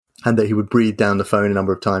and that he would breathe down the phone a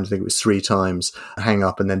number of times. I think it was 3 times, hang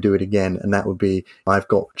up and then do it again. And that would be, I've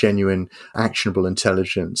got genuine actionable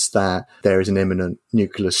intelligence that there is an imminent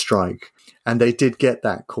nuclear strike. And they did get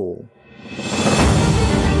that call.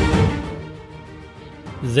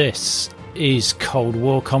 This is Cold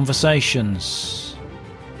War Conversations.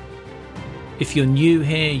 If you're new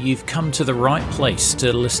here, you've come to the right place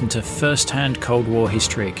to listen to first-hand Cold War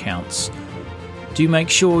history accounts. Do make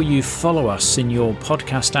sure you follow us in your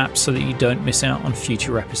podcast app so that you don't miss out on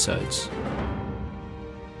future episodes.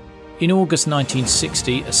 In August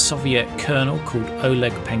 1960, a Soviet colonel called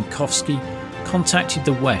Oleg Penkovsky contacted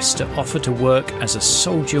the West to offer to work as a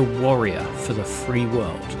soldier warrior for the free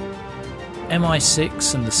world.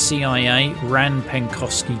 MI6 and the CIA ran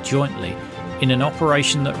Penkovsky jointly in an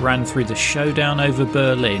operation that ran through the showdown over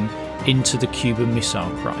Berlin into the Cuban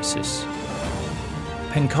Missile Crisis.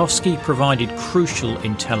 Penkovsky provided crucial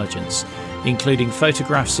intelligence, including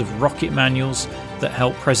photographs of rocket manuals that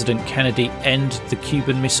helped President Kennedy end the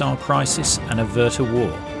Cuban Missile Crisis and avert a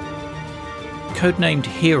war. Codenamed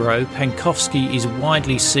Hero, Penkovsky is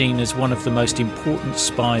widely seen as one of the most important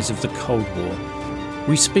spies of the Cold War.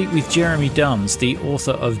 We speak with Jeremy Duns, the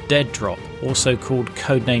author of Dead Drop, also called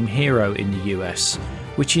Codename Hero in the US,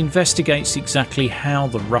 which investigates exactly how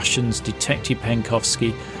the Russians detected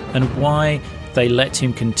Penkovsky and why they let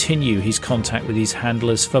him continue his contact with his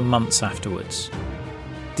handlers for months afterwards.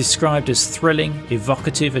 Described as thrilling,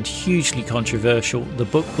 evocative and hugely controversial, the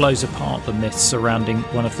book blows apart the myths surrounding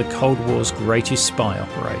one of the Cold War's greatest spy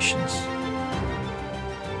operations.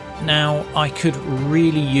 Now, I could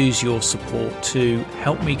really use your support to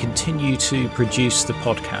help me continue to produce the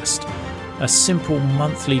podcast. A simple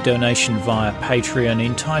monthly donation via Patreon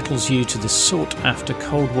entitles you to the sought-after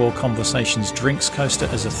Cold War Conversations drinks coaster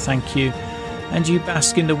as a thank you, and you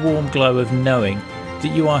bask in the warm glow of knowing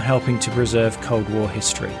that you are helping to preserve Cold War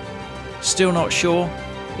history. Still not sure?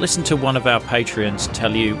 Listen to one of our Patreons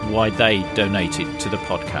tell you why they donated to the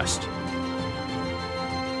podcast.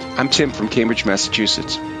 I'm Tim from Cambridge,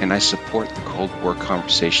 Massachusetts, and I support the Cold War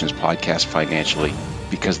Conversations podcast financially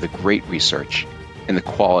because of the great research and the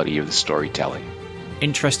quality of the storytelling.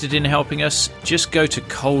 Interested in helping us? Just go to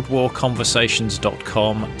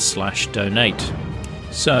coldwarconversations.com/donate.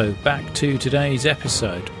 So, back to today's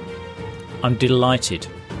episode. I'm delighted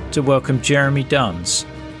to welcome Jeremy Duns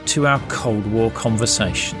to our Cold War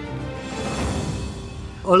conversation.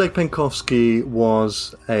 Oleg Penkovsky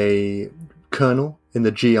was a colonel in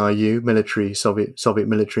the GRU, Soviet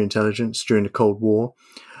military intelligence during the Cold War,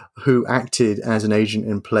 who acted as an agent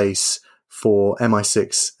in place for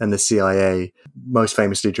MI6 and the CIA, most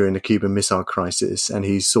famously during the Cuban Missile Crisis. And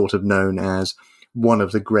he's sort of known as one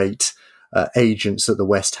of the great agents that the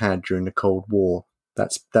West had during the Cold War.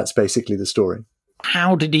 That's basically the story.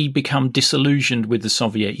 How did he become disillusioned with the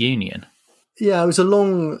Soviet Union? Yeah, it was a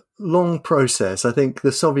long process. I think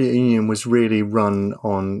the Soviet Union was really run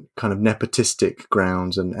on kind of nepotistic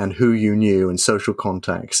grounds and who you knew and social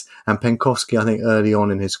contacts. And Penkovsky, I think early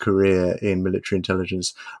on in his career in military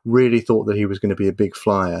intelligence, really thought that he was going to be a big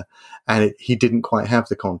flyer. And he didn't quite have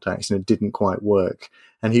the contacts and it didn't quite work.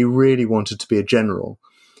 And he really wanted to be a general.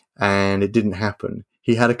 And it didn't happen.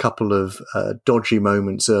 He had a couple of dodgy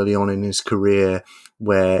moments early on in his career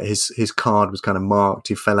where his card was kind of marked.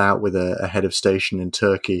 He fell out with a head of station in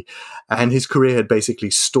Turkey, and his career had basically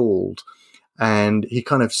stalled. And he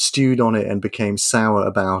kind of stewed on it and became sour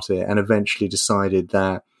about it, and eventually decided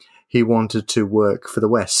that he wanted to work for the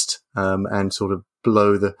West and sort of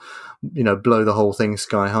blow the whole thing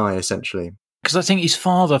sky high, essentially. Because I think his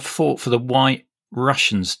father fought for the White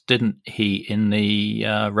Russians, didn't he, in the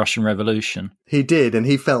Russian Revolution? He did, and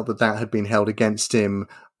he felt that had been held against him.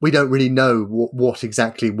 We don't really know what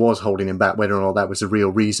exactly was holding him back, whether or not that was the real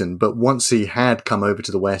reason. But once he had come over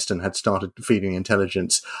to the West and had started feeding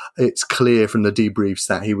intelligence, it's clear from the debriefs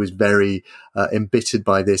that he was very embittered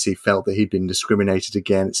by this. He felt that he'd been discriminated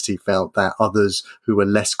against. He felt that others who were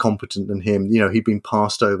less competent than him, he'd been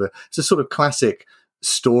passed over. It's a sort of classic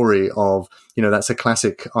story of, that's a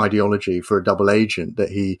classic ideology for a double agent, that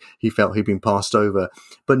he felt he'd been passed over.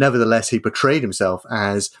 But nevertheless, he portrayed himself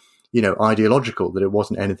as, ideological, that it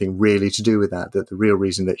wasn't anything really to do with that the real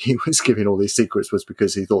reason that he was giving all these secrets was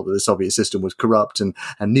because he thought that the Soviet system was corrupt and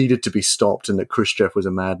needed to be stopped, and that Khrushchev was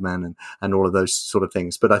a madman and all of those sort of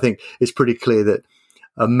things. But I think it's pretty clear that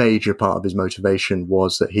a major part of his motivation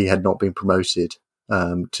was that he had not been promoted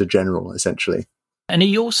to general, essentially. And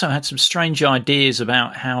he also had some strange ideas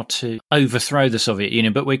about how to overthrow the Soviet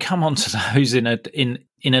Union, but we'll come on to those in a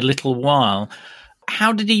little while.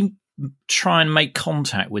 How did he try and make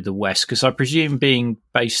contact with the West? Because I presume being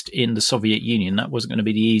based in the Soviet Union, that wasn't going to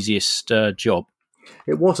be the easiest job.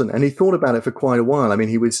 It wasn't. And he thought about it for quite a while. I mean,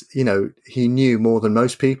 he knew more than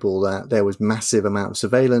most people that there was massive amount of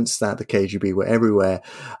surveillance, that the KGB were everywhere.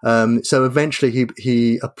 So eventually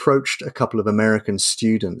he approached a couple of American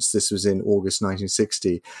students. This was in August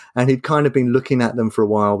 1960. And he'd kind of been looking at them for a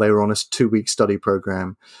while. They were on a 2-week study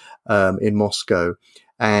program in Moscow.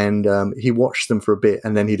 And he watched them for a bit.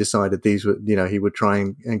 And then he decided these were, he would try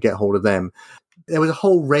and get hold of them. There was a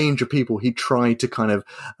whole range of people he tried to kind of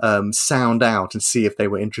sound out and see if they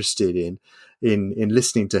were interested in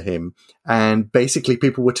listening to him. And basically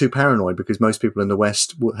people were too paranoid because most people in the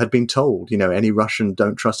West had been told, any Russian,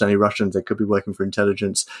 don't trust any Russians. They could be working for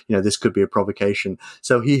intelligence. This could be a provocation.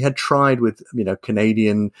 So he had tried with,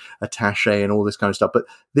 Canadian attaché and all this kind of stuff. But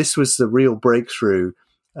this was the real breakthrough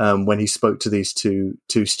when he spoke to these two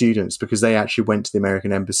students, because they actually went to the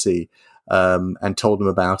American embassy and told them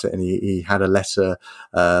about it, and he had a letter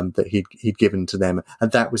that he'd given to them,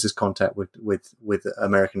 and that was his contact with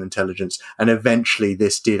American intelligence. And eventually,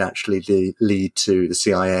 this did actually lead to the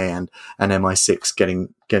CIA and MI6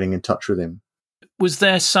 getting in touch with him. Was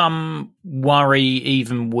there some worry,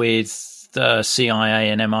 even with the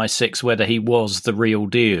CIA and MI6, whether he was the real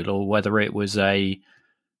deal or whether it was a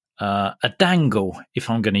dangle, if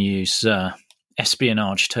I'm going to use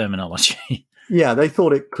espionage terminology? Yeah, they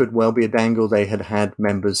thought it could well be a dangle. They had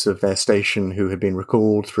members of their station who had been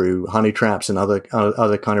recalled through honey traps and other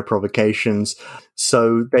kind of provocations.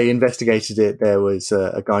 So they investigated it. There was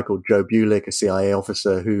a guy called Joe Bulick, a CIA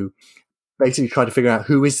officer, who basically tried to figure out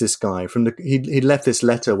who is this guy. He'd left this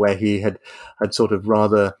letter where he had sort of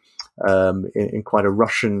rather in quite a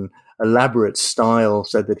Russian elaborate style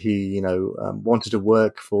said that he wanted to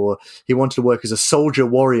work as a soldier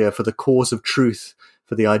warrior for the cause of truth,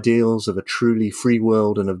 for the ideals of a truly free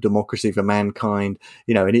world and of democracy for mankind,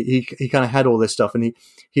 and he kind of had all this stuff. And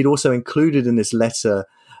he'd also included in this letter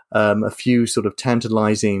a few sort of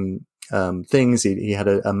tantalizing things. He had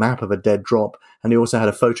a map of a dead drop, and he also had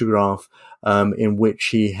a photograph in which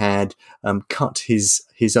he had cut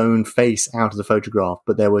his own face out of the photograph.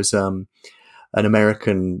 But there was an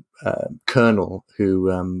American colonel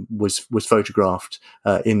who was photographed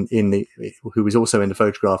who was also in the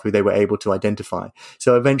photograph, who they were able to identify.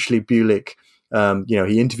 So eventually Bulick,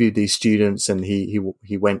 he interviewed these students, and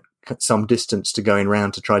he went some distance to going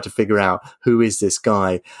around to try to figure out who is this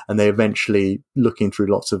guy. And they eventually, looking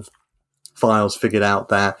through lots of files, figured out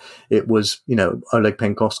that it was, Oleg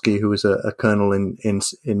Penkovsky, who was a colonel in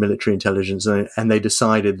military intelligence. And they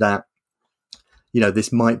decided that,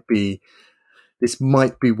 this might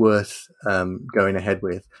be worth going ahead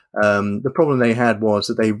with. The problem they had was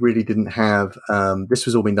that they really didn't have, this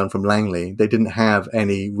was all being done from Langley. They didn't have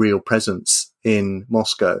any real presence in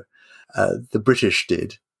Moscow. The British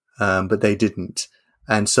did, but they didn't.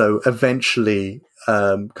 And so eventually,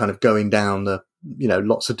 kind of going down the,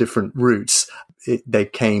 lots of different routes, they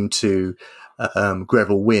came to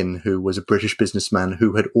Greville Wynne, who was a British businessman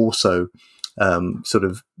who had also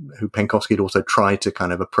who Penkovsky had also tried to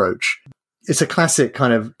kind of approach. It's a classic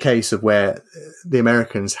kind of case of where the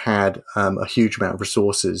Americans had a huge amount of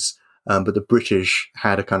resources, but the British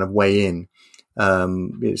had a kind of way in.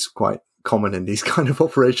 It's quite common in these kind of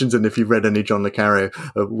operations. And if you've read any John le Carre,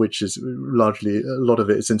 which is largely, a lot of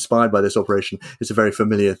it is inspired by this operation, it's a very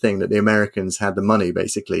familiar thing that the Americans had the money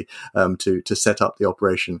basically to set up the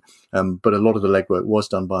operation. But a lot of the legwork was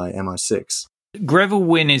done by MI6. Greville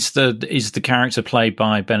Wynne is the character played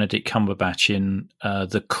by Benedict Cumberbatch in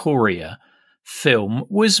the Courier film.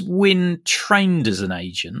 Was Wynne trained as an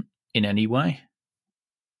agent in any way?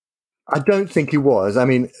 I don't think he was. I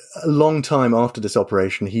mean, a long time after this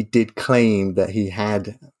operation, he did claim that he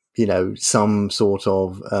had, some sort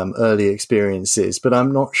of early experiences, but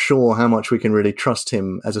I'm not sure how much we can really trust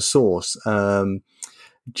him as a source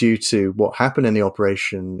due to what happened in the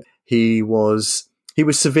operation. He was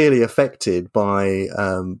severely affected by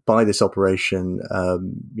this operation.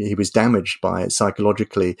 He was damaged by it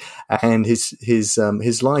psychologically, and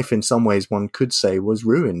his life, in some ways, one could say, was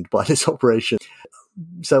ruined by this operation.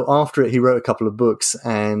 So after it, he wrote a couple of books,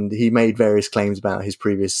 and he made various claims about his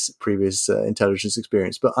previous intelligence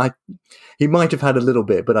experience. But he might have had a little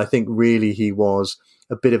bit, but I think really he was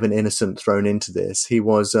a bit of an innocent thrown into this. He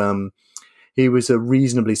was a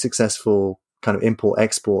reasonably successful kind of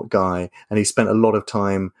import-export guy, and he spent a lot of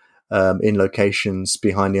time in locations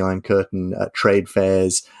behind the Iron Curtain at trade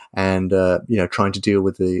fairs and trying to deal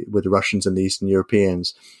with the Russians and the Eastern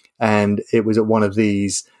Europeans. And it was at one of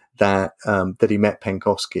these that he met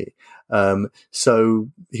Penkovsky. So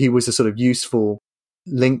he was a sort of useful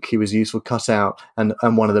link, he was useful, cut out, and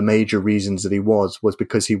one of the major reasons that he was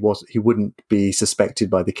because he wouldn't be suspected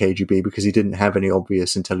by the KGB because he didn't have any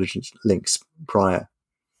obvious intelligence links prior.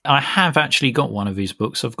 I have actually got one of his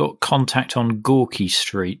books. I've got Contact on Gorky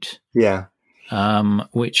Street. Yeah.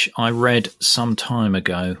 Which I read some time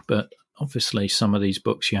ago, but obviously some of these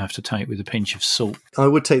books you have to take with a pinch of salt. I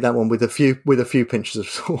would take that one with a few pinches of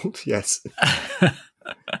salt, yes.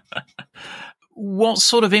 What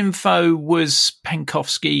sort of info was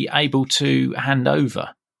Penkovsky able to hand over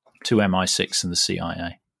to MI6 and the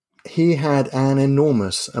CIA? He had an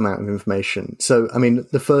enormous amount of information. So, I mean,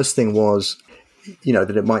 the first thing was,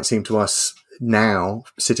 that it might seem to us now,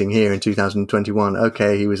 sitting here in 2021,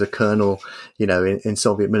 okay, he was a colonel, in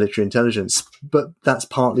Soviet military intelligence. But that's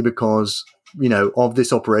partly because, of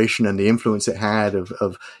this operation and the influence it had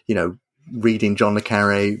of reading John le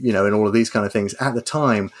Carré, and all of these kind of things. At the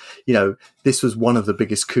time, this was one of the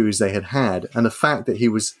biggest coups they had. And the fact that he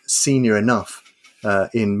was senior enough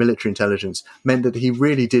in military intelligence meant that he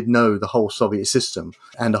really did know the whole Soviet system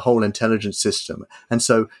and the whole intelligence system. And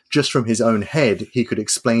so just from his own head, he could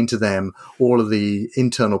explain to them all of the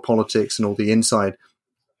internal politics and all the inside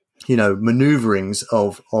maneuverings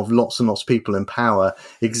of lots and lots of people in power,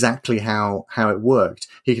 exactly how it worked.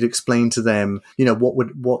 He could explain to them,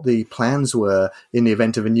 what the plans were in the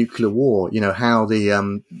event of a nuclear war, how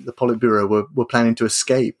the Politburo were planning to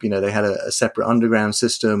escape. They had a separate underground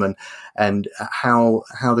system and how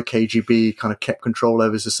the KGB kind of kept control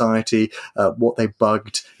over society, what they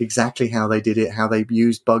bugged, exactly how they did it, how they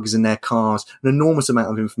used bugs in their cars, an enormous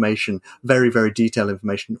amount of information, very, very detailed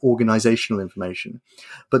information, organizational information.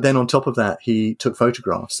 But then on top of that, he took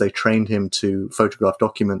photographs. They trained him to photograph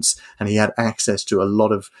documents, and he had access to a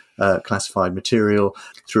lot of classified material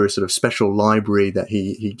through a sort of special library that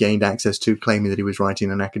he gained access to, claiming that he was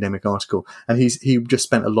writing an academic article. And he just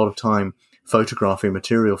spent a lot of time photographing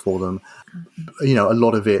material for them. A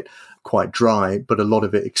lot of it quite dry, but a lot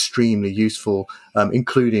of it extremely useful,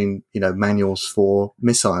 including, manuals for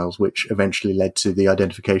missiles, which eventually led to the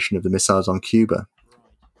identification of the missiles on Cuba.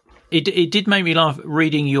 It did make me laugh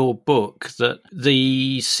reading your book that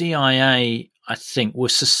the CIA, I think,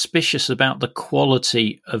 was suspicious about the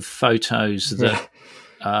quality of photos that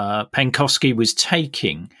Penkovsky was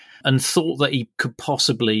taking and thought that he could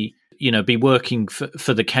possibly, be working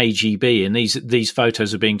for the KGB. And these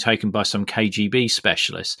photos are being taken by some KGB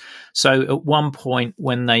specialists. So at one point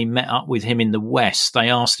when they met up with him in the West, they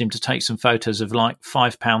asked him to take some photos of like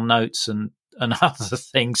 £5 notes and other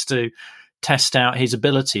things to test out his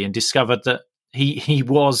ability, and discovered that he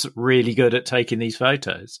was really good at taking these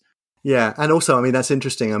photos. Yeah. And also, I mean, that's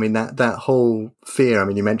interesting. I mean, that whole fear, I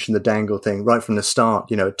mean, you mentioned the dangle thing right from the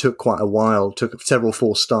start, it took quite a while, took several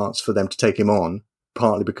false starts for them to take him on,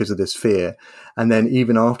 partly because of this fear. And then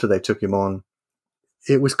even after they took him on,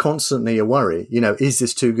 it was constantly a worry, is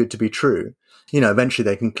this too good to be true? Eventually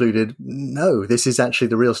they concluded, no, this is actually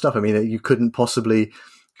the real stuff. I mean, you couldn't possibly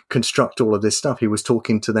construct all of this stuff. He was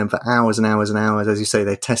talking to them for hours and hours and hours. As you say,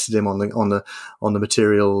 they tested him on the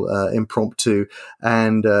material impromptu,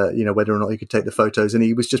 and whether or not he could take the photos, and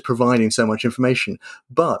he was just providing so much information.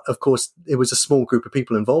 But of course, it was a small group of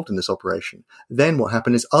people involved in this operation. Then what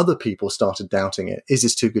happened is other people started doubting it. Is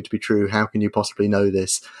this too good to be true? How can you possibly know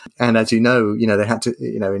this? And as they had to,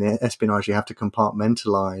 in espionage, you have to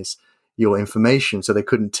compartmentalize your information, so they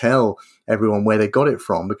couldn't tell everyone where they got it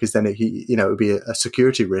from, because then it would be a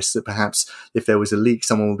security risk that perhaps if there was a leak,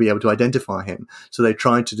 someone would be able to identify him. So they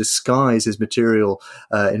tried to disguise his material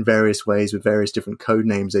in various ways with various different code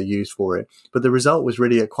names they used for it. But the result was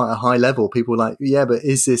really at quite a high level. People were like, yeah, but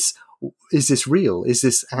is this real? Is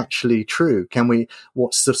this actually true?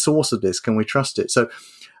 What's the source of this? Can we trust it? So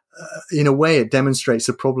in a way, it demonstrates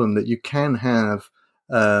a problem that you can have.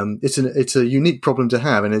 It's a unique problem to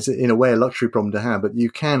have, and it's in a way a luxury problem to have, but you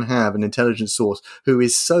can have an intelligence source who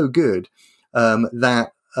is so good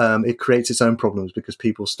that it creates its own problems, because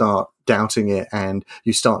people start doubting it and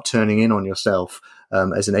you start turning in on yourself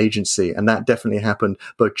as an agency. And that definitely happened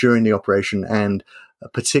both during the operation and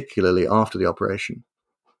particularly after the operation.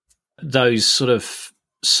 Those sort of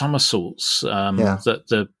somersaults that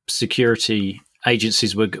the security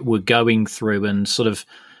agencies were going through, and sort of.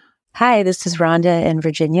 Hi, this is Rhonda in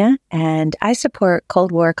Virginia, and I support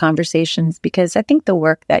Cold War conversations because I think the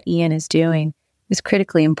work that Ian is doing is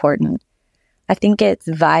critically important. I think it's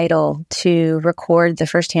vital to record the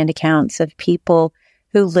firsthand accounts of people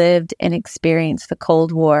who lived and experienced the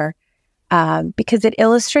Cold War because it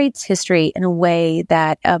illustrates history in a way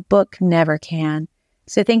that a book never can.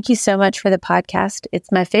 So thank you so much for the podcast. It's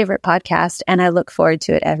my favorite podcast, and I look forward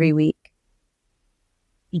to it every week.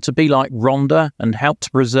 to be like Rhonda and help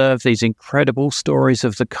to preserve these incredible stories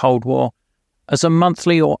of the Cold War? As a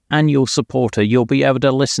monthly or annual supporter, you'll be able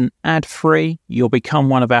to listen ad-free, you'll become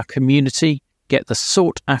one of our community, get the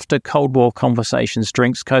sought-after Cold War Conversations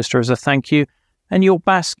drinks coaster as a thank you, and you'll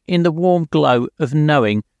bask in the warm glow of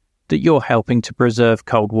knowing that you're helping to preserve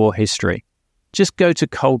Cold War history. Just go to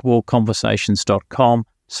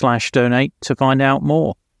coldwarconversations.com/donate to find out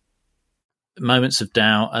more. Moments of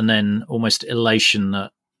doubt and then almost elation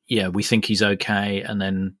that, yeah, we think he's okay, and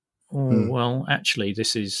then, well, actually,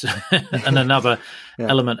 this is and another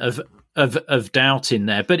element of doubt in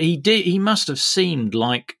there. But he must have seemed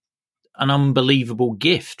like an unbelievable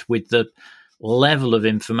gift with the level of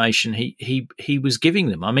information he was giving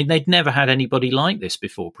them. I mean, they'd never had anybody like this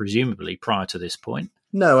before, presumably, prior to this point.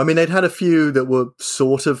 No, I mean, they'd had a few that were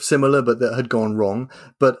sort of similar, but that had gone wrong.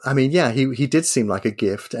 But I mean, yeah, he did seem like a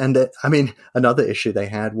gift. And I mean, another issue they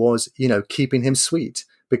had was, keeping him sweet,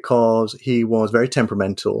 because he was very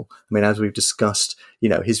temperamental. I mean, as we've discussed,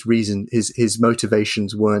 his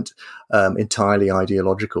motivations weren't entirely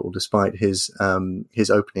ideological, despite his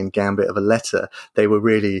opening gambit of a letter. They were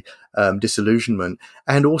really disillusionment.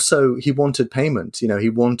 And also he wanted payment. He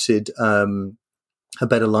wanted a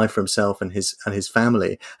better life for himself and his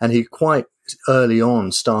family. And he quite early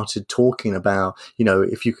on started talking about,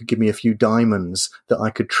 if you could give me a few diamonds that I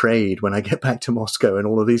could trade when I get back to Moscow, and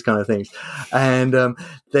all of these kind of things. And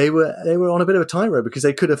they were on a bit of a tightrope because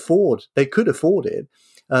they could afford it,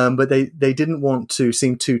 but they didn't want to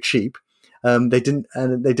seem too cheap. They didn't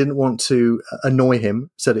want to annoy him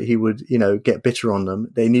so that he would, get bitter on them.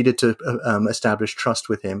 They needed to establish trust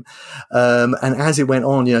with him. And as it went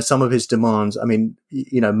on, some of his demands, I mean,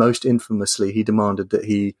 most infamously, he demanded that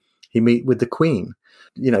he meet with the Queen.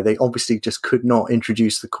 They obviously just could not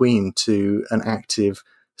introduce the Queen to an active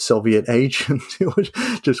Soviet agent. It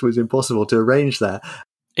just was impossible to arrange that.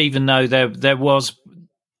 Even though there was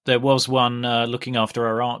one looking after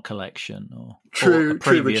her art collection, true,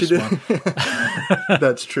 but she didn't. One.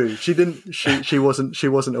 That's true. She didn't. She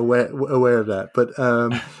wasn't aware of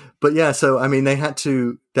that. But yeah. So I mean, they had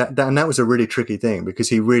to and that was a really tricky thing, because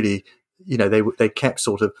he really, they kept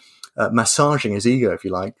sort of massaging his ego, if you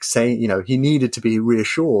like, saying, he needed to be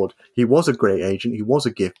reassured. He was a great agent. He was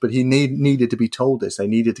a gift, but he needed to be told this. They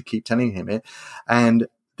needed to keep telling him it, and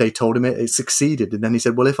they told him it. It succeeded, and then he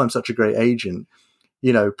said, "Well, if I'm such a great agent,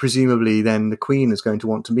 presumably then the Queen is going to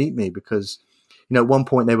want to meet me," because, at one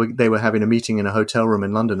point they were having a meeting in a hotel room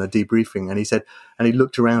in London, a debriefing, and he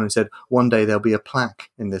looked around and said, "One day there'll be a plaque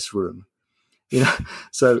in this room."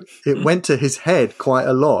 So it went to his head quite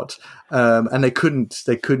a lot, and they couldn't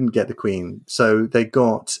get the Queen, so they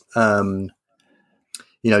got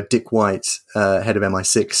Dick White, head of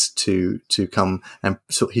MI6, to come, and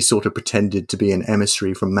so he sort of pretended to be an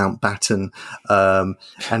emissary from Mountbatten.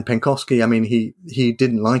 And Penkovsky, I mean, he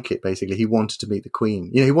didn't like it, basically. He wanted to meet the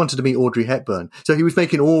Queen. He wanted to meet Audrey Hepburn. So he was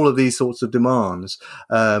making all of these sorts of demands.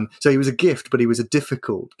 So he was a gift, but he was a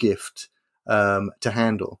difficult gift to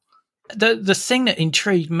handle. The thing that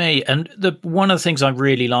intrigued me, and one of the things I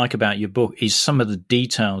really like about your book, is some of the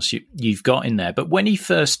details you've got in there. But when he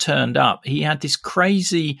first turned up, he had this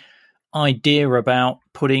crazy idea about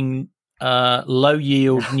putting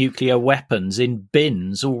low-yield nuclear weapons in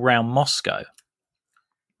bins all around Moscow.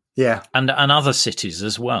 Yeah. And other cities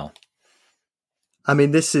as well. I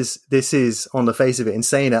mean, this is on the face of it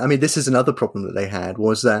insane. I mean, this is another problem that they had,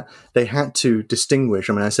 was that they had to distinguish.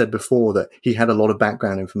 I mean, I said before that he had a lot of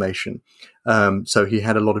background information. So he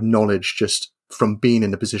had a lot of knowledge just from being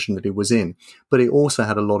in the position that he was in, but he also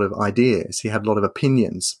had a lot of ideas. He had a lot of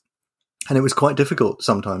opinions, and it was quite difficult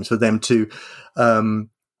sometimes for them to,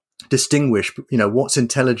 distinguish, what's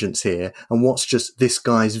intelligence here and what's just this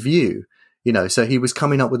guy's view. So he was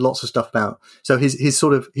coming up with lots of stuff about, so he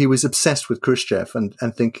was obsessed with Khrushchev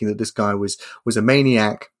and thinking that this guy was a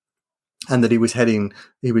maniac, and that he was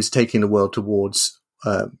taking the world towards,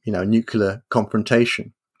 nuclear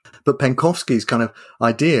confrontation. But Penkovsky's kind of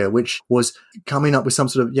idea, which was coming up with some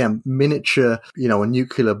sort of, miniature,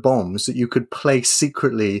 nuclear bombs that you could place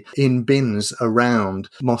secretly in bins around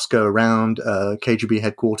Moscow, around KGB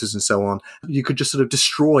headquarters and so on. You could just sort of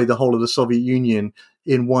destroy the whole of the Soviet Union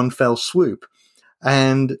in one fell swoop.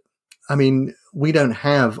 And I mean, we don't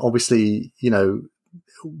have, obviously,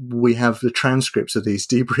 we have the transcripts of these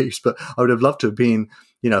debriefs, but I would have loved to have been,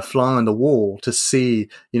 a fly on the wall to see,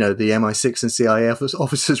 the MI6 and CIA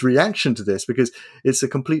officers' reaction to this, because it's a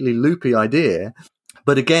completely loopy idea.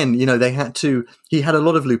 But again, he had a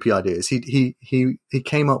lot of loopy ideas. He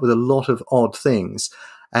came up with a lot of odd things.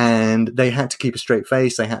 and they had to keep a straight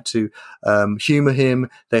face. They had to humor him.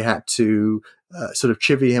 They had to sort of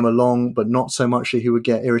chivvy him along, but not so much that he would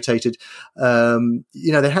get irritated. They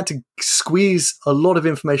had to squeeze a lot of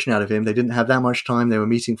information out of him. They didn't have that much time. They were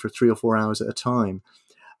meeting for 3 or 4 hours at a time,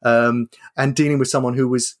 and dealing with someone who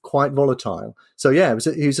was quite volatile. So yeah,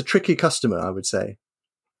 he was a tricky customer, I would say.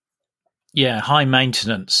 Yeah, high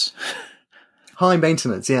maintenance. High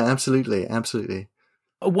maintenance, yeah, absolutely.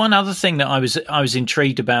 One other thing that I was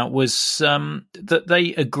intrigued about was that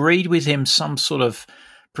they agreed with him some sort of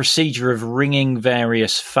procedure of ringing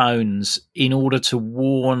various phones in order to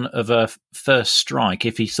warn of a first strike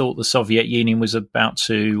if he thought the Soviet Union was about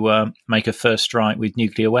to make a first strike with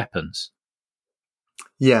nuclear weapons.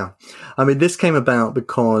 Yeah. I mean, this came about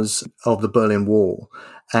because of the Berlin Wall,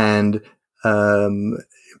 and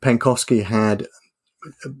Penkovsky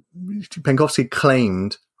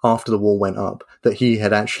claimed after the wall went up that he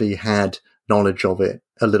had actually had knowledge of it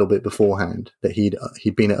a little bit beforehand, that he'd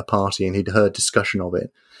been at a party and he'd heard discussion of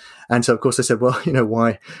it. And so, of course, they said, well,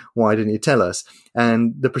 why didn't you tell us?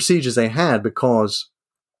 And the procedures they had, because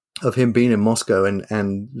of him being in Moscow and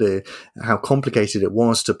how complicated it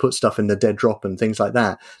was to put stuff in the dead drop and things like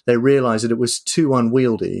that, they realized that it was too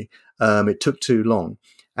unwieldy. It took too long.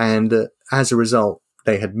 And as a result,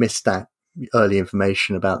 they had missed that early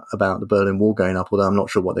information about the Berlin Wall going up, although I'm not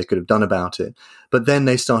sure what they could have done about it. But then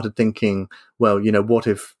they started thinking, well, what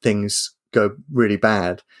if things go really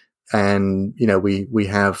bad and, we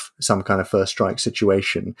have some kind of first strike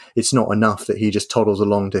situation? It's not enough that he just toddles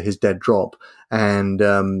along to his dead drop and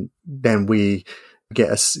then we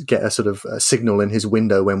get a sort of a signal in his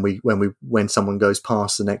window when someone goes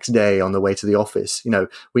past the next day on the way to the office.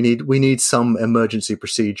 We need some emergency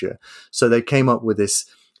procedure. So they came up with this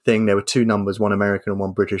thing. There were 2 numbers, one American and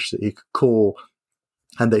one British, that he could call,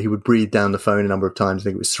 and that he would breathe down the phone a number of times. I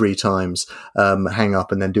think it was 3 times, hang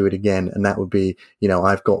up and then do it again. And that would be,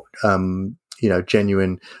 I've got,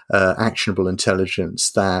 genuine, actionable intelligence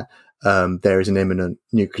that, there is an imminent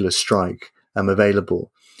nuclear strike,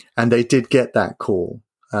 available. And they did get that call.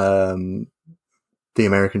 The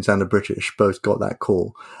Americans and the British both got that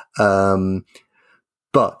call.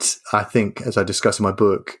 But I think, as I discuss in my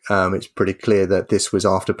book, it's pretty clear that this was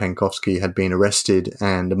after Penkovsky had been arrested,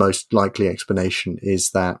 and the most likely explanation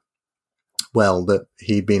is that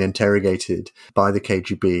he'd been interrogated by the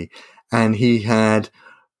KGB, and he had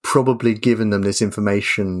probably given them this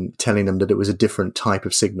information telling them that it was a different type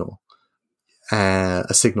of signal, a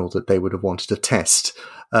signal that they would have wanted to test.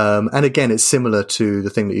 And again, it's similar to the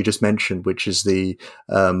thing that you just mentioned, which is the,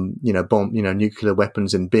 nuclear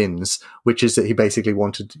weapons in bins, which is that he basically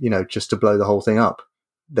wanted, just to blow the whole thing up.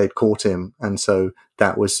 They'd caught him. And so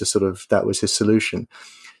that was his solution.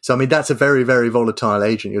 So, I mean, that's a very, very volatile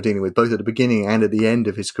agent you're dealing with, both at the beginning and at the end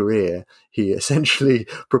of his career. He essentially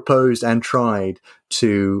proposed and tried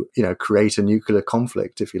to, create a nuclear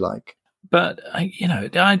conflict, if you like. But,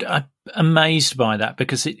 I'm amazed by that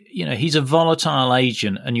because, he's a volatile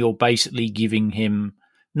agent and you're basically giving him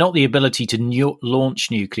not the ability to launch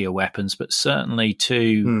nuclear weapons, but certainly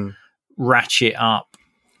to ratchet up,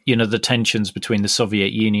 the tensions between the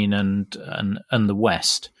Soviet Union and the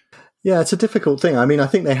West. Yeah, it's a difficult thing. I mean, I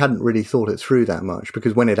think they hadn't really thought it through that much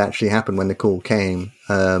because when it actually happened, when the call came,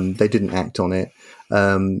 they didn't act on it.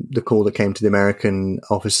 The call that came to the American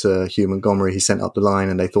officer, Hugh Montgomery, he sent up the line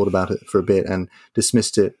and they thought about it for a bit and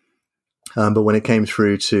dismissed it. But when it came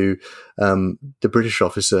through to the British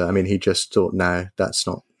officer, I mean, he just thought, no, that's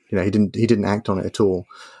not, he didn't act on it at all.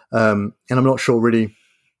 And I'm not sure really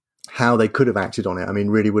how they could have acted on it. I mean,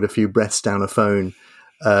 really, would a few breaths down a phone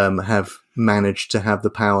have managed to have the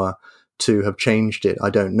power to have changed it?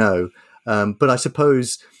 I don't know. But I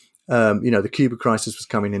suppose, the Cuba crisis was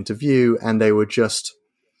coming into view, and they were just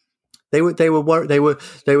they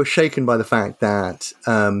were shaken by the fact that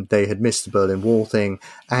they had missed the Berlin Wall thing,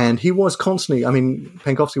 and he was constantly. I mean,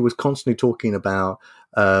 Penkovsky was constantly talking about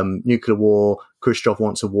nuclear war. Khrushchev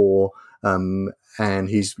wants a war, and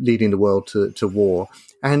he's leading the world to war.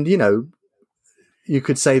 And you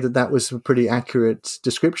could say that was a pretty accurate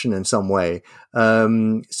description in some way.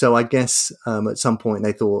 So I guess at some point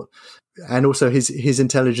they thought, and also his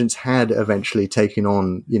intelligence had eventually taken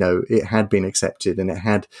on, it had been accepted and it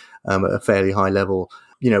had at a fairly high level,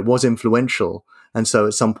 was influential. And so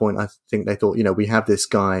at some point I think they thought, we have this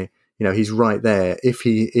guy, he's right there. If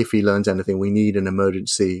he learns anything, we need an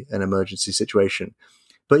emergency situation.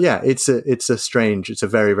 But yeah, it's a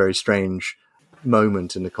very, very strange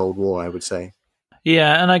moment in the Cold War, I would say.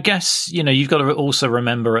 Yeah, and I guess, you've got to also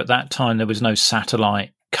remember at that time there was no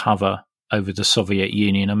satellite cover over the Soviet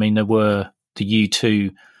Union. I mean, there were the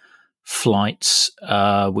U-2 flights,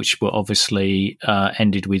 which were obviously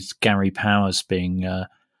ended with Gary Powers being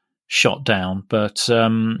shot down. But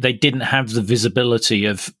they didn't have the visibility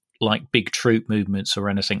of like big troop movements or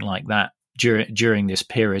anything like that during this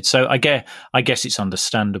period. So I guess it's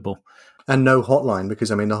understandable. And no hotline,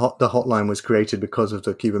 because I mean the hotline was created because of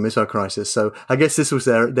the Cuban Missile Crisis. So I guess this was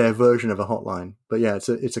their version of a hotline. But yeah,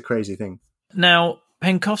 it's a crazy thing. Now,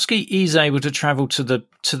 Penkovsky is able to travel to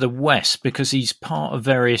the west because he's part of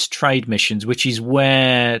various trade missions, which is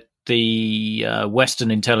where the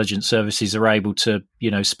Western intelligence services are able to,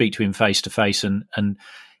 speak to him face to face and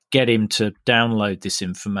get him to download this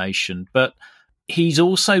information. But he's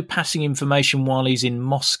also passing information while he's in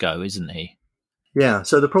Moscow, isn't he? Yeah.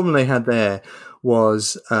 So the problem they had there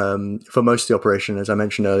was, for most of the operation, as I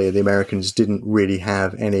mentioned earlier, the Americans didn't really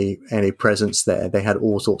have any presence there. They had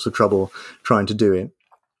all sorts of trouble trying to do it.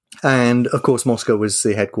 And of course, Moscow was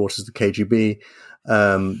the headquarters of the KGB.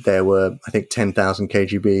 There were, I think, 10,000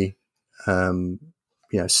 KGB,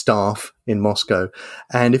 staff in Moscow.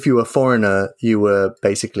 And if you were a foreigner, you were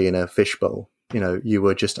basically in a fishbowl. You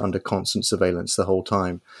were just under constant surveillance the whole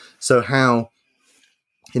time. So how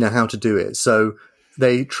to do it? So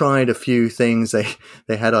they tried a few things.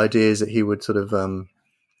 They had ideas that he would sort of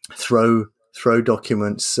throw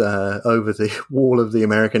documents over the wall of the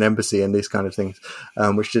American embassy and these kind of things,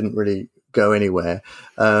 which didn't really go anywhere.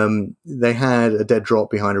 They had a dead drop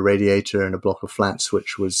behind a radiator in a block of flats,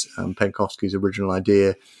 which was Penkovsky's original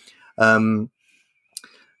idea.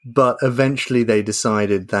 But eventually they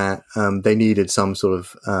decided that they needed some sort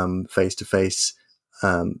of face-to-face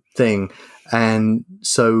thing. And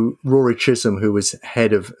so Rory Chisholm, who was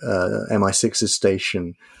head of MI6's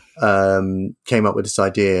station, came up with this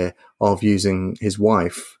idea of using his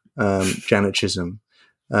wife, Janet Chisholm.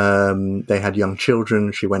 They had young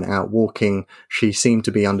children. She went out walking. She seemed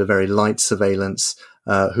to be under very light surveillance.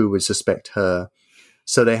 Who would suspect her?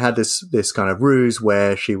 So they had this kind of ruse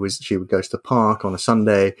where she would go to the park on a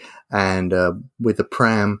Sunday and with the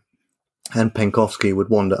pram. And Penkovsky would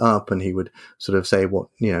wander up and he would sort of say, what,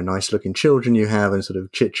 nice looking children you have, and sort of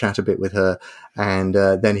chit chat a bit with her. And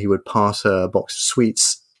then he would pass her a box of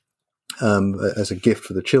sweets as a gift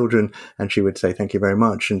for the children. And she would say, thank you very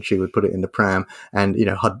much. And she would put it in the pram, and,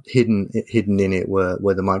 hidden in it were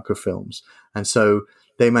the microfilms. And so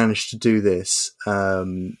they managed to do this.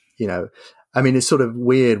 It's sort of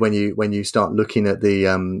weird when you start looking at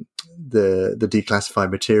the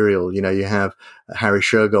declassified material. You have Harry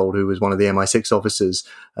Shergold, who was one of the MI6 officers,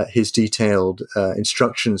 his detailed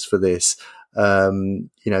instructions for this,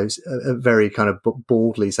 very kind of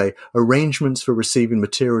baldly say, arrangements for receiving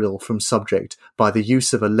material from subject by the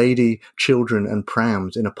use of a lady, children and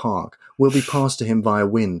prams in a park will be passed to him via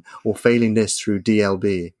WIN, or failing this through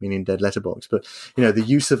DLB, meaning dead letterbox. But, the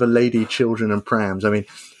use of a lady, children and prams,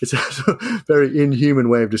 it's a very inhuman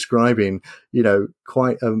way of describing,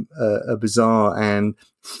 quite a bizarre and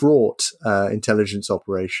fraught intelligence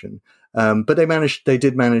operation. But they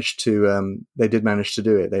did manage to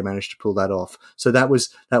do it. They managed to pull that off. So that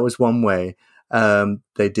was one way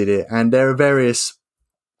they did it. And there are various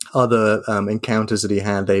other encounters that he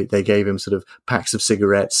had. They gave him sort of packs of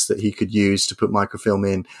cigarettes that he could use to put microfilm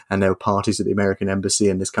in, and there were parties at the American embassy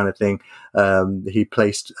and this kind of thing. He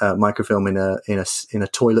placed microfilm in a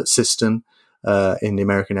toilet cistern in the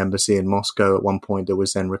American embassy in Moscow at one point that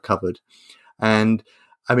was then recovered. And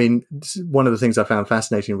one of the things I found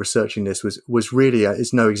fascinating researching this was really,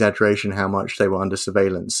 it's no exaggeration how much they were under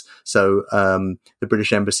surveillance. So the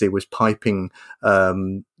British embassy was piping,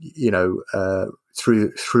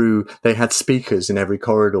 through, they had speakers in every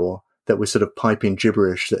corridor that were sort of piping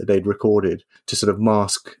gibberish that they'd recorded to sort of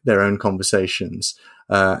mask their own conversations.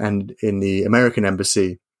 And in the American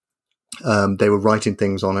embassy, they were writing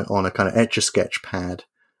things on a kind of Etch-a-Sketch pad.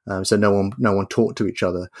 So no one talked to each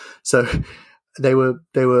other. So they were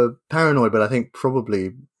paranoid, but I think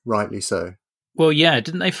probably rightly so. Well, yeah,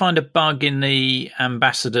 didn't they find a bug in the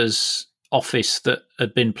ambassador's office that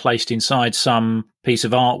had been placed inside some piece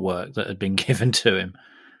of artwork that had been given to him?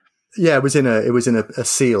 Yeah, it was in a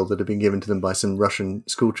seal that had been given to them by some Russian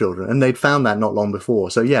schoolchildren, and they'd found that not long before.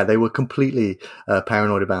 So yeah, they were completely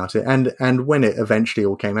paranoid about it. And when it eventually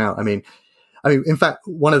all came out, in fact,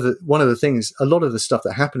 one of the things, a lot of the stuff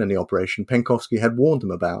that happened in the operation, Penkovsky had warned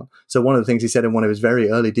them about. So one of the things he said in one of his very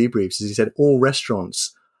early debriefs is he said, all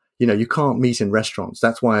restaurants, you can't meet in restaurants.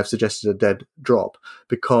 That's why I've suggested a dead drop,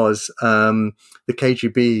 because the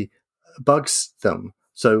KGB bugs them.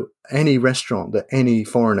 So any restaurant that any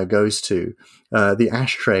foreigner goes to, the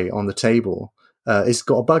ashtray on the table has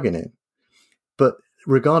got a bug in it. But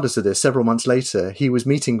regardless of this, several months later, he was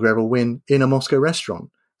meeting Greville Wynn in a Moscow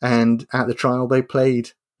restaurant. And at the trial, they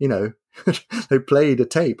played, they played a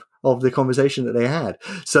tape of the conversation that they had.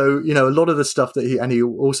 So, a lot of the stuff that he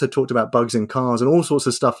also talked about bugs in cars and all sorts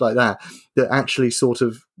of stuff like that actually sort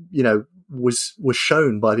of, was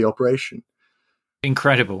shown by the operation.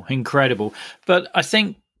 Incredible. But I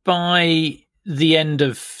think by the end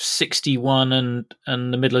of 61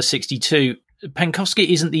 and the middle of 62, Penkovsky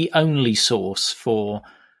isn't the only source for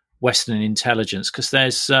Western intelligence, because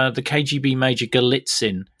there's the KGB Major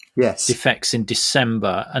Golitsyn defects in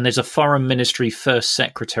December, and there's a Foreign Ministry First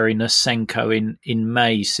Secretary Nosenko in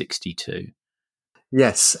May 62.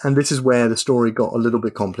 Yes, and this is where the story got a little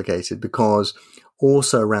bit complicated, because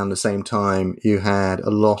also around the same time you had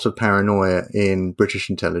a lot of paranoia in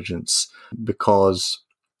British intelligence, because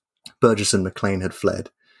Burgess and Maclean had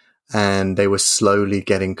fled, and they were slowly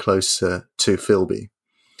getting closer to Philby.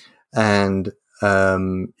 And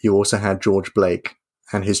you also had George Blake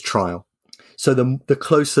and his trial. So the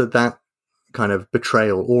closer that kind of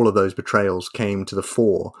betrayal, all of those betrayals came to the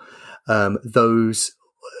fore, those,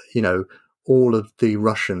 all of the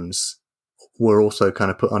Russians were also kind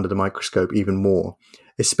of put under the microscope even more,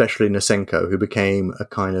 especially Nosenko, who became a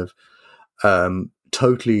kind of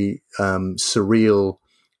totally surreal,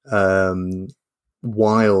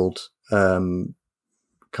 wild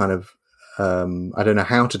kind of, I don't know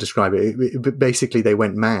how to describe it. Basically, they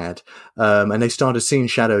went mad, and they started seeing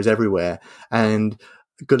shadows everywhere. And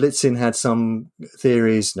Golitsyn had some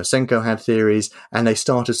theories, Nosenko had theories, and they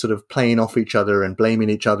started sort of playing off each other and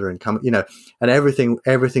blaming each other, and and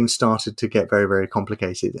everything started to get very, very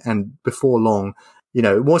complicated. And before long,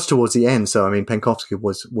 it was towards the end. So, I mean, Penkovsky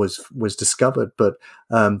was discovered, but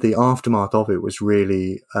the aftermath of it was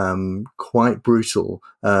really quite brutal,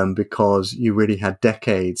 because you really had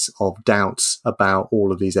decades of doubts about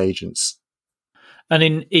all of these agents. And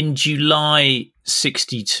in July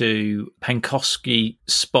 62, Penkovsky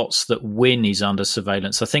spots that Wynne is under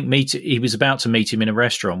surveillance. I think he was about to meet him in a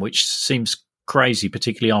restaurant, which seems crazy,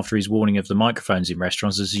 particularly after his warning of the microphones in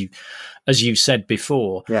restaurants, as you said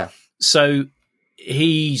before. Yeah. So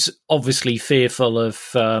he's obviously fearful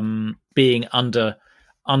of being under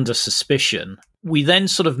suspicion. We then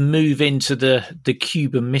sort of move into the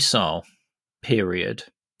Cuban Missile period.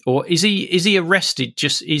 Or is he arrested?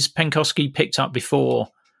 Is Penkovsky picked up before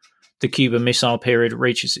the Cuban Missile period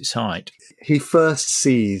reaches its height?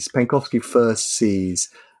 Penkovsky first sees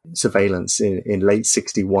surveillance in late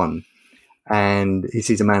 61, and he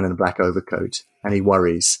sees a man in a black overcoat, and he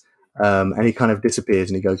worries, and he kind of disappears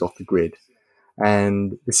and he goes off the grid.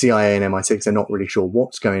 And the CIA and MI6 are not really sure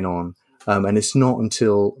what's going on, and it's not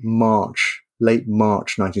until late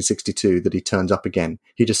March 1962 that he turns up again.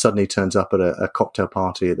 He just suddenly turns up at a cocktail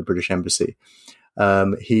party at the British Embassy.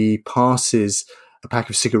 He passes a pack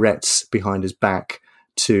of cigarettes behind his back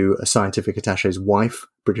to a scientific attaché's wife,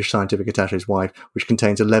 British scientific attaché's wife, which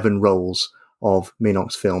contains 11 rolls of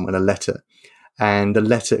Minox film and a letter. And the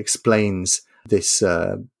letter explains this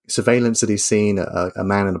surveillance that he's seen, a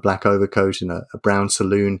man in a black overcoat in a brown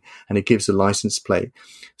saloon, and it gives a license plate.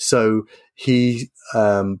 So he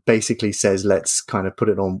basically says, let's kind of put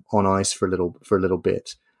it on ice for a little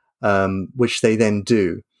bit, which they then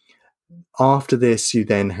do. After this, you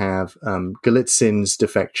then have Golitsyn's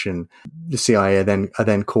defection. The CIA are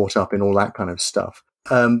then caught up in all that kind of stuff.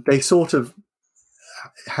 They sort of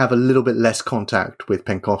have a little bit less contact with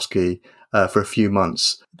Penkovsky for a few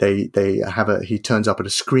months. He turns up at a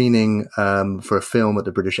screening for a film at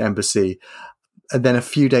the British Embassy. And then a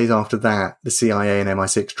few days after that, the CIA and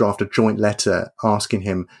MI6 draft a joint letter asking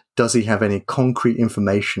him, does he have any concrete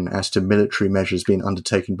information as to military measures being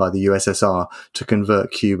undertaken by the USSR to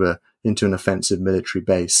convert Cuba into an offensive military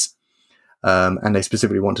base? And they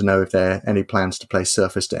specifically want to know if there are any plans to place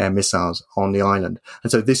surface-to-air missiles on the island.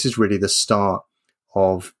 And so this is really the start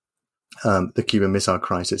of the Cuban Missile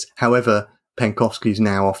Crisis. However, Penkovsky's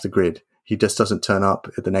now off the grid. He just doesn't turn up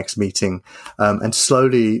at the next meeting. And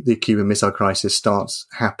slowly the Cuban Missile Crisis starts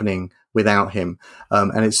happening without him.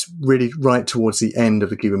 And it's really right towards the end of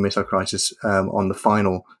the Cuban Missile Crisis, on the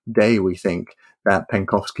final day, we think, that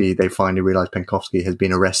they finally realize Penkovsky has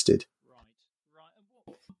been arrested.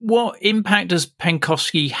 Right. What impact does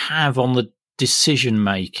Penkovsky have on the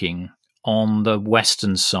decision-making on the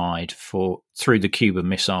Western side through the Cuban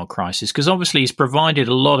Missile Crisis? Because obviously he's provided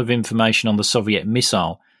a lot of information on the Soviet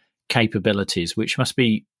missile capabilities, which must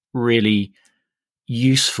be really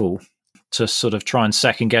useful to sort of try and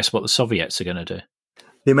second guess what the Soviets are going to do.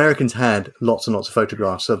 The Americans had lots and lots of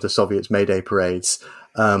photographs of the Soviets' May Day parades,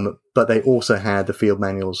 but they also had the field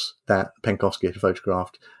manuals that Penkovsky had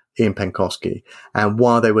photographed in Penkovsky. And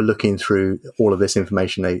while they were looking through all of this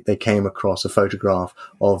information, they came across a photograph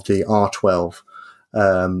of the R-12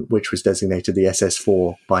 which was designated the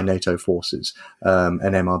SS4 by NATO forces, an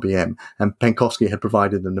MRBM. And Penkovsky had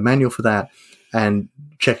provided them the manual for that. And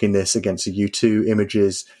checking this against the U2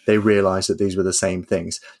 images, they realized that these were the same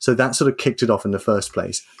things. So that sort of kicked it off in the first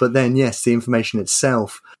place. But then, yes, the information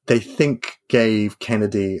itself, they think gave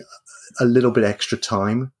Kennedy a little bit extra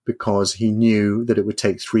time because he knew that it would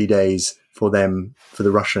take 3 days for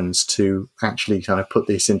the Russians to actually kind of put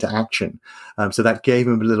this into action. So that gave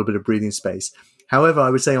him a little bit of breathing space. However, I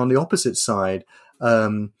would say on the opposite side,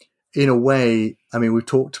 in a way, I mean, we've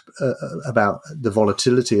talked about the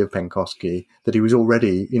volatility of Penkovsky, that he was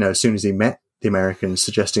already, as soon as he met the Americans,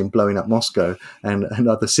 suggesting blowing up Moscow and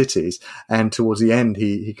other cities. And towards the end,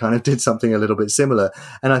 he kind of did something a little bit similar.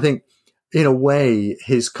 And I think, in a way,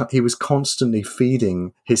 he was constantly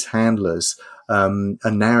feeding his handlers a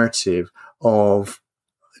narrative of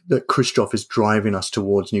that Khrushchev is driving us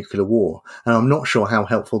towards nuclear war. And I'm not sure how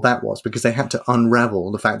helpful that was, because they had to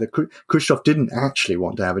unravel the fact that Khrushchev didn't actually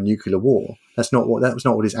want to have a nuclear war. That was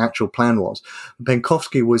not what his actual plan was.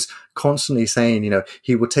 Penkovsky was constantly saying,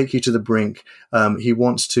 he will take you to the brink. He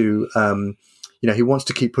wants to, he wants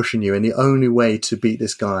to keep pushing you. And the only way to beat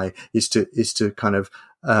this guy is to kind of,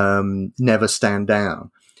 never stand down.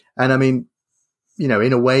 And I mean,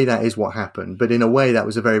 in a way that is what happened, but in a way that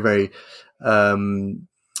was a very, very,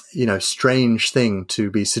 strange thing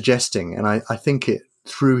to be suggesting. And I think it,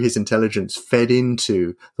 through his intelligence, fed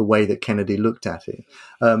into the way that Kennedy looked at it.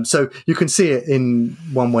 So you can see it in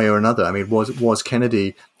one way or another. I mean, was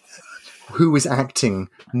Kennedy, who was acting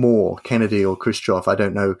more, Kennedy or Khrushchev? I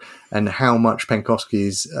don't know. And how much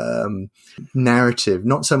Penkovsky's narrative,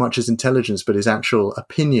 not so much his intelligence, but his actual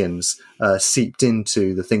opinions seeped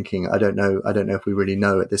into the thinking. I don't know if we really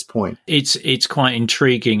know at this point. It's quite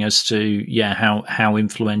intriguing as to how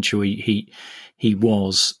influential he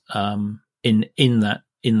was in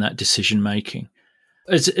that decision making.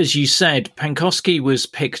 As you said, Penkovsky was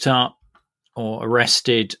picked up or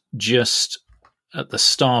arrested just at the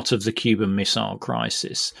start of the Cuban Missile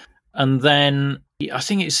Crisis, and then I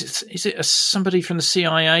think somebody from the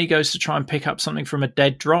CIA goes to try and pick up something from a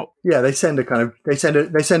dead drop. Yeah, they send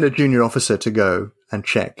a junior officer to go and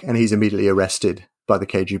check, and he's immediately arrested by the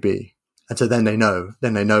KGB. And so then they know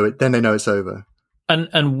it's over.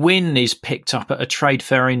 And Wynne is picked up at a trade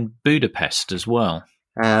fair in Budapest as well,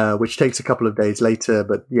 which takes a couple of days later.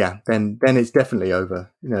 But yeah, then it's definitely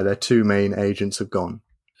over. Their two main agents have gone.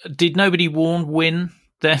 Did nobody warn Wynne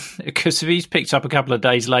then? Because if he's picked up a couple of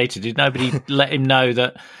days later, did nobody let him know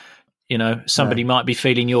that, somebody might be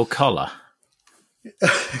feeling your collar?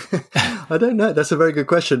 I don't know. That's a very good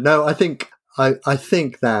question. No, I think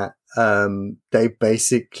that they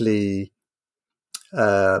basically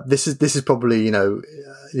this is probably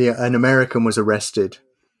an American was arrested,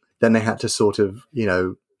 then they had to sort of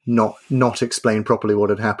not explain properly what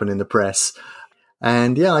had happened in the press.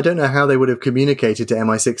 And yeah, I don't know how they would have communicated to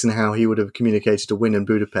MI6 and how he would have communicated to Wynne in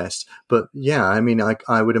Budapest. But yeah, I mean,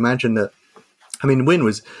 I would imagine that, Wynne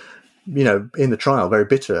was, in the trial, very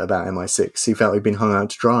bitter about MI6. He felt he'd been hung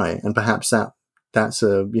out to dry. And perhaps that's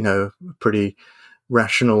a, pretty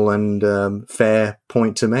rational and fair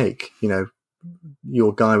point to make.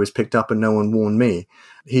 Your guy was picked up and no one warned me.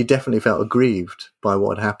 He definitely felt aggrieved by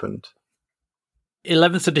what had happened.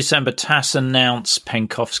 11th of December, TASS announced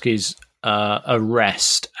Penkovsky's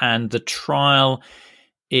arrest, and the trial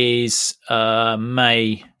is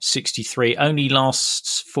May 1963, only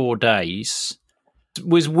lasts 4 days.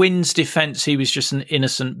 Was Wynne's defence he was just an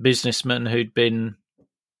innocent businessman who'd been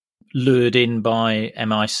lured in by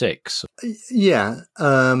MI6? Yeah,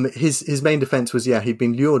 his main defence was, he'd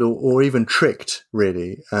been lured or even tricked,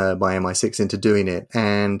 really, by MI6 into doing it.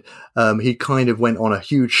 And he kind of went on a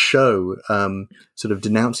huge show sort of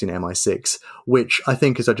denouncing MI6, which I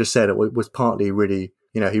think, as I just said, it was partly really,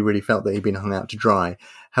 he really felt that he'd been hung out to dry.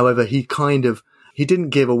 However, he didn't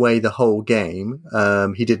give away the whole game.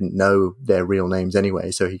 He didn't know their real names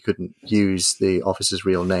anyway, so he couldn't use the officers'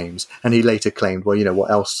 real names. And he later claimed, well,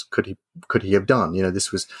 what else could he have done?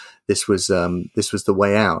 This was the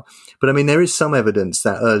way out. But there is some evidence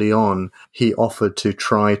that early on he offered to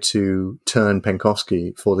try to turn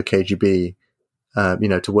Penkovsky for the KGB,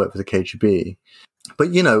 to work for the KGB. But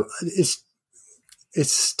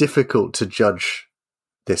it's difficult to judge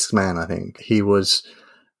this man. I think he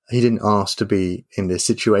didn't ask to be in this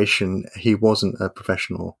situation. He wasn't a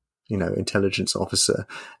professional, intelligence officer.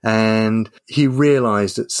 And he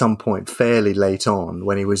realized at some point fairly late on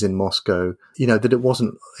when he was in Moscow, that it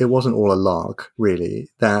wasn't all a lark, really,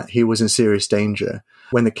 that he was in serious danger.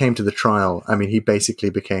 When it came to the trial, he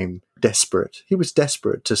basically became desperate. He was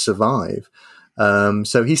desperate to survive.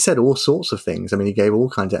 So he said all sorts of things. I mean, he gave all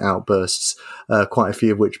kinds of outbursts, quite a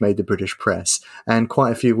few of which made the British press, and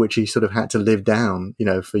quite a few of which he sort of had to live down,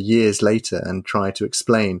 for years later and try to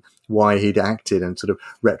explain why he'd acted and sort of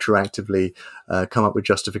retroactively come up with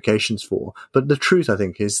justifications for. But the truth, I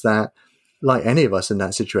think, is that, like any of us in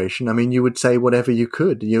that situation, I mean, you would say whatever you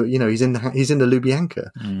could. He's in the Lubyanka,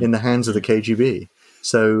 in the hands of the KGB.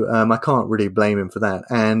 So I can't really blame him for that.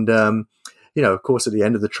 And of course, at the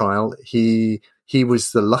end of the trial, he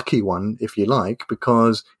was the lucky one, if you like,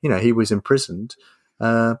 because he was imprisoned.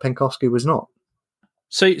 Penkovsky was not.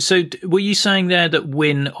 So were you saying there that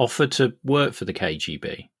Wynne offered to work for the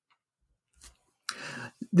KGB?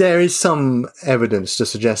 There is some evidence to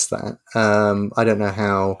suggest that. I don't know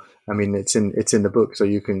how. I mean, it's in the book, so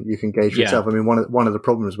you can gauge for yourself. I mean, one of the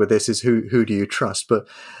problems with this is who do you trust? But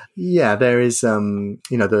yeah, there is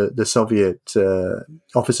the Soviet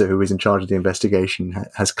officer who was in charge of the investigation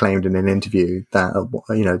has claimed in an interview that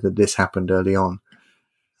that this happened early on.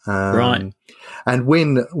 Right. And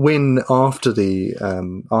Wynne after he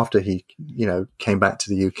came back to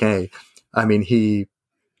the UK, I mean, he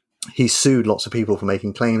sued lots of people for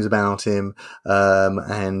making claims about him,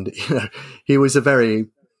 and he was a very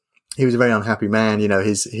unhappy man.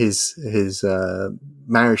 His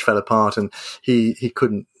marriage fell apart, and he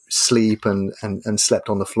couldn't sleep and slept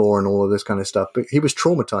on the floor and all of this kind of stuff. But he was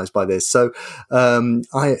traumatized by this. So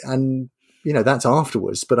that's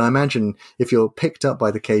afterwards. But I imagine if you're picked up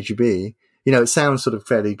by the KGB, it sounds sort of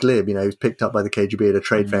fairly glib. He was picked up by the KGB at a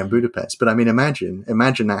trade fair in Budapest. But I mean, imagine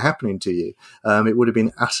that happening to you. It would have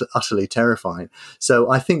been utterly terrifying.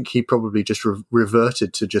 So I think he probably just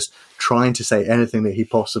reverted to just trying to say anything that he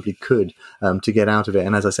possibly could to get out of it.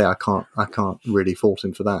 And as I say, I can't really fault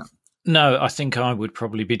him for that. No, I think I would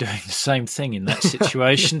probably be doing the same thing in that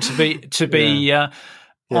situation. to be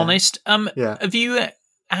honest, have you?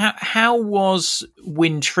 How was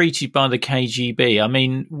Wynne treated by the KGB? I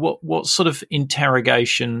mean, what sort of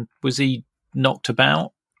interrogation was he knocked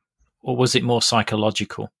about, or was it more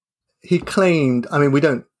psychological? He claimed. I mean, we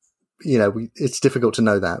don't. It's difficult to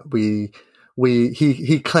know that.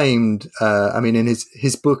 He claimed. I mean, in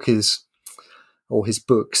his book his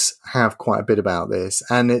books have quite a bit about this,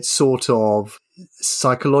 and it's sort of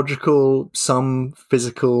psychological, some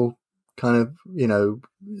physical kind of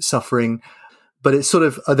suffering. But it's sort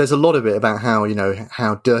of, there's a lot of it about how,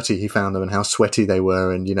 how dirty he found them and how sweaty they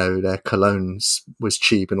were, and, their cologne was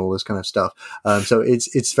cheap and all this kind of stuff. So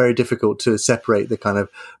it's very difficult to separate the kind of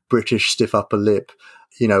British stiff upper lip,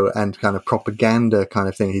 and kind of propaganda kind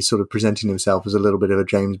of thing. He's sort of presenting himself as a little bit of a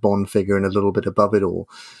James Bond figure and a little bit above it all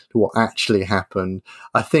to what actually happened.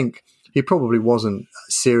 I think he probably wasn't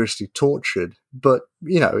seriously tortured, but,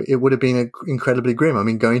 it would have been incredibly grim. I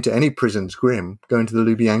mean, going to any prison's grim. Going to the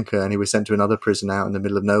Lubyanka, and he was sent to another prison out in the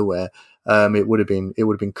middle of nowhere. It would have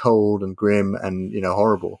been cold and grim and,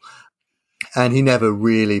 horrible. And he never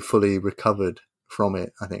really fully recovered from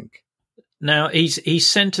it, I think. Now, he's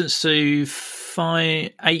sentenced to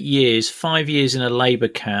 8 years, 5 years in a labour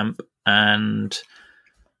camp, and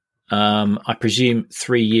I presume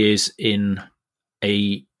 3 years in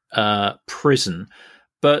a prison,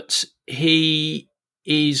 but he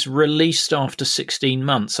is released after 16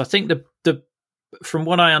 months. I think the from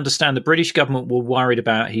what I understand, the British government were worried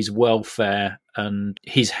about his welfare and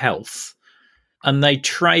his health, and they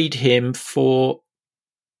trade him for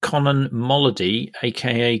Conan Molody,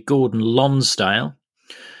 aka Gordon Lonsdale,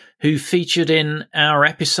 who featured in our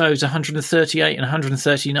episodes 138 and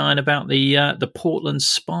 139 about the Portland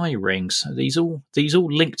spy rings. So these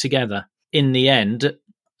all link together in the end.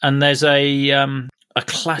 And there's a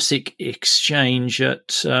classic exchange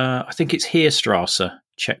at I think it's Heerstrasse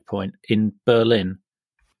checkpoint in Berlin.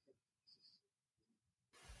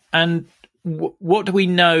 And what do we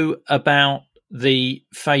know about the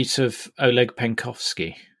fate of Oleg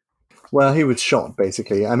Penkovsky? Well, he was shot,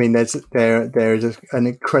 basically. I mean, there is an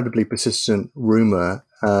incredibly persistent rumor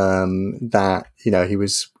that he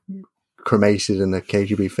was cremated and the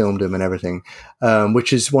KGB filmed him and everything,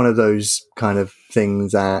 which is one of those kind of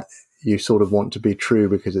things that you sort of want to be true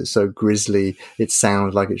because it's so grisly. It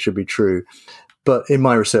sounds like it should be true. But in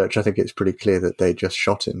my research, I think it's pretty clear that they just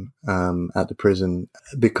shot him at the prison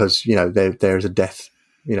because, there's a death,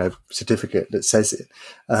 certificate that says it.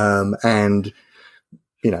 And,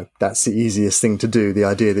 that's the easiest thing to do. The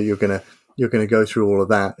idea that you're going to go through all of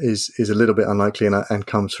that is a little bit unlikely and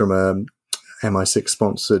comes from a MI6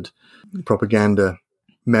 sponsored propaganda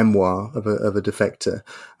memoir of a defector.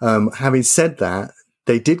 Having said that,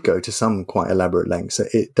 they did go to some quite elaborate lengths.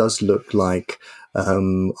 It does look like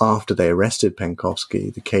after they arrested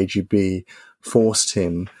Penkovsky, the KGB forced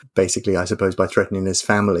him, basically, I suppose, by threatening his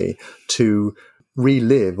family, to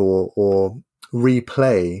relive or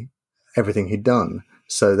replay everything he'd done.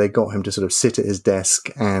 So they got him to sort of sit at his desk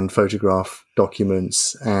and photograph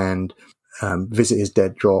documents and visit his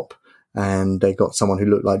dead drop. And they got someone who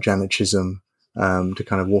looked like Janet Chisholm to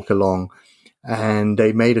kind of walk along. And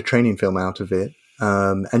they made a training film out of it.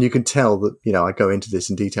 And you can tell that, I go into this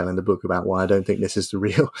in detail in the book about why I don't think this is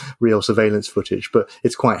the real surveillance footage, but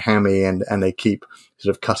it's quite hammy, and they keep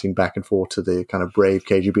sort of cutting back and forth to the kind of brave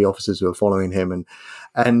KGB officers who are following him.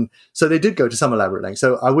 And so they did go to some elaborate lengths.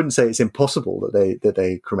 So I wouldn't say it's impossible that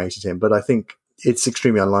they cremated him, but I think it's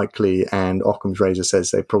extremely unlikely. And Occam's razor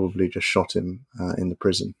says they probably just shot him in the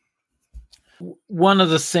prison. One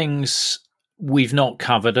of the things we've not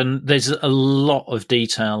covered, and there's a lot of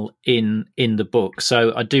detail in the book,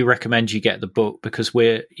 so I do recommend you get the book, because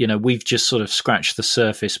we've just sort of scratched the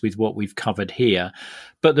surface with what we've covered here.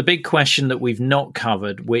 But the big question that we've not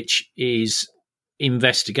covered, which is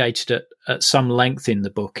investigated at some length in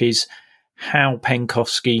the book, is how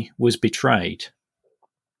Penkovsky was betrayed.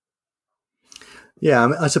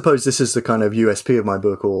 Yeah, I suppose this is the kind of USP of my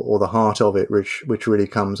book, or the heart of it, which really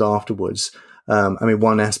comes afterwards.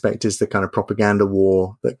 One aspect is the kind of propaganda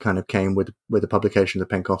war that kind of came with the publication of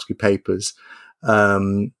the Penkovsky papers.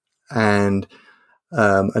 And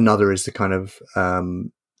another is the kind of,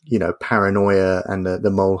 paranoia and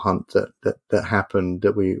the mole hunt that happened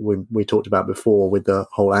that we talked about before, with the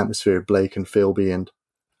whole atmosphere of Blake and Philby and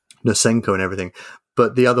Nosenko and everything.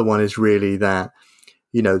 But the other one is really that,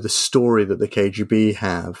 the story that the KGB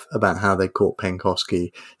have about how they caught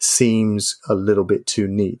Penkovsky seems a little bit too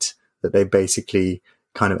neat, that they basically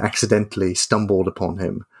kind of accidentally stumbled upon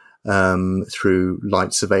him through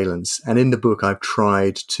light surveillance. And in the book, I've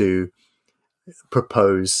tried to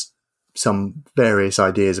propose some various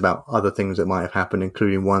ideas about other things that might have happened,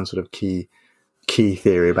 including one sort of key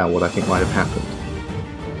theory about what I think might have happened.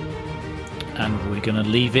 And we're going to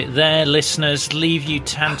leave it there, listeners. Leave you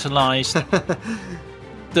tantalised.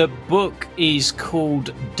 The book is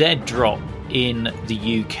called Dead Drop in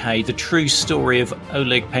the UK, the true story of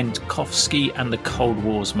Oleg Penkovsky and the Cold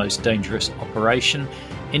War's most dangerous operation.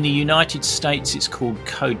 In the United States, it's called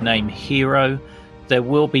Codename Hero. There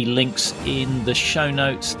will be links in the show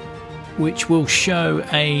notes, which will show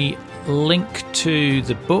a link to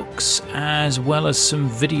the books as well as some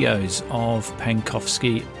videos of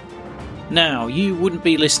Penkovsky. Now, you wouldn't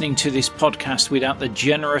be listening to this podcast without the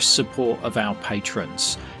generous support of our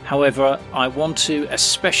patrons. However, I want to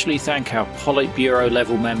especially thank our Politburo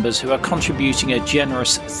level members who are contributing a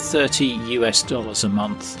generous $30 a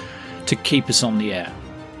month to keep us on the air.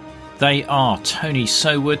 They are Tony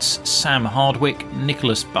Sowards, Sam Hardwick,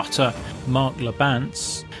 Nicholas Butter, Mark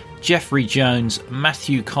Labance, Jeffrey Jones,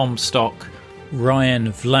 Matthew Comstock,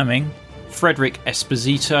 Ryan Vlaming, Frederick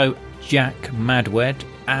Esposito, Jack Madwed,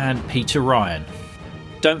 and Peter Ryan.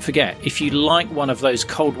 Don't forget, if you like one of those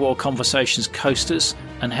Cold War Conversations coasters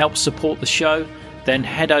and help support the show, then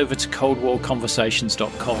head over to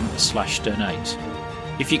coldwarconversations.com/donate.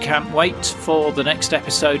 If you can't wait for the next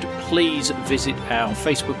episode, please visit our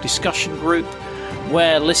Facebook discussion group,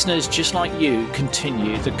 where listeners just like you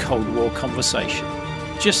continue the Cold War conversation.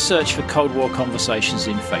 Just search for Cold War Conversations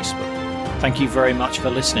in Facebook. Thank you very much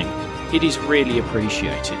for listening. It is really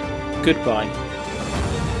appreciated. Goodbye.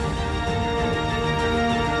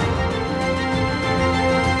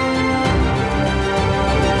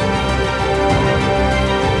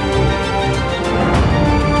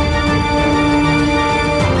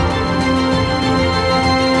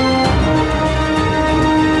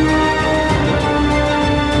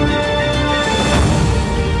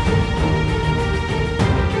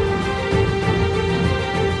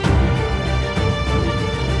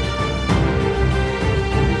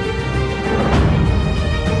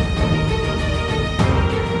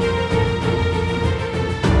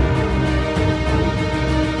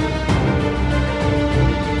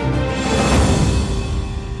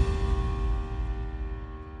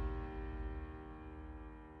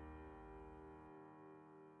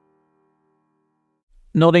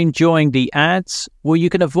 Not enjoying the ads? Well, you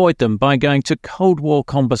can avoid them by going to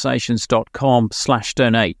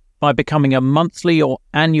coldwarconversations.com/donate. By becoming a monthly or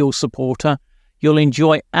annual supporter, you'll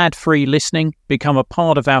enjoy ad-free listening, become a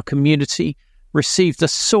part of our community, receive the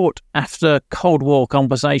sought-after Cold War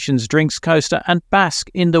Conversations drinks coaster, and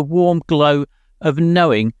bask in the warm glow of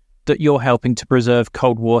knowing that you're helping to preserve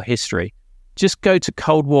Cold War history. Just go to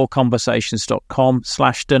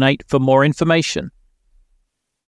coldwarconversations.com/donate for more information.